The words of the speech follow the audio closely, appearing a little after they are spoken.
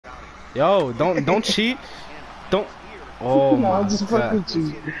Yo, don't cheat. Don't. Oh No, I'm my just fucking god. with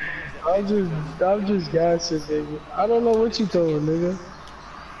you. I'm just gassing, nigga. I don't know what you told, nigga.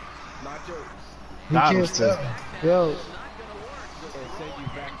 He Got him can't still. tell. Yo,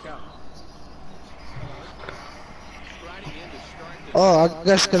 oh, I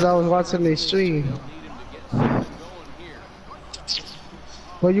guess because I was watching their stream.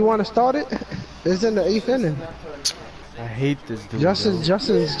 Well, you want to start it? It's in the eighth inning. I hate this dude, yo.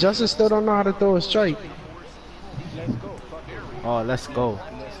 Justin still don't know how to throw a strike. Oh, let's go.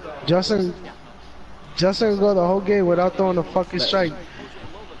 Justin, Justin go the whole game without throwing a fucking Let- strike.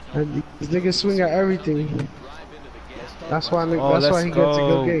 And these niggas swing at everything. Oh, That's why let's he gets a good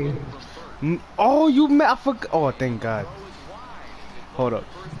go. game. Oh, you I forgot. Oh, thank God. Hold up.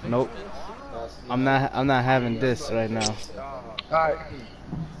 Nope. I'm not having this right now. All right,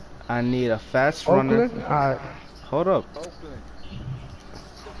 I need a fast runner. Oakland. All right, Hold up.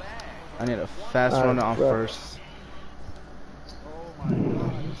 I need a fast all runner on right, bro. first.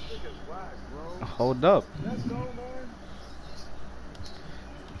 Hold up.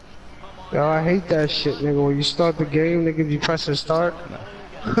 Yo, I hate that shit, nigga. When you start the game, nigga, you press and start.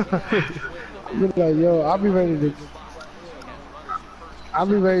 I'm like, yo, I'll be ready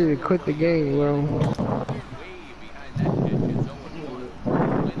to quit the game, bro.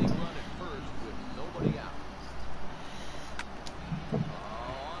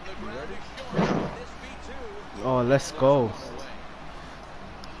 Oh, let's go.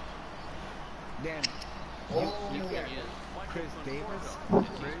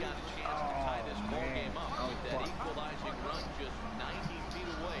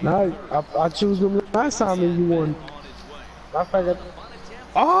 Now I choose them last time and you won. I forgot.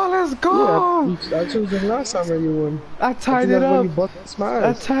 Oh, let's go. Yeah, I chose them last time and you won. I I tied think it that's when up. you bust my I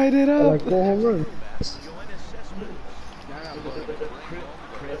ass. tied it By up. like 4 home runs.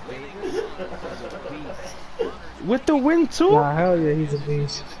 With the win too? Nah, hell yeah, he's a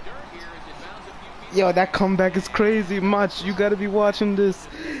beast. Yo, that comeback is crazy much. You gotta be watching this.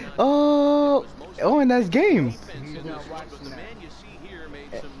 Oh, oh, and that's game.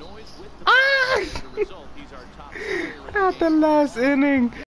 Ah! At the last inning.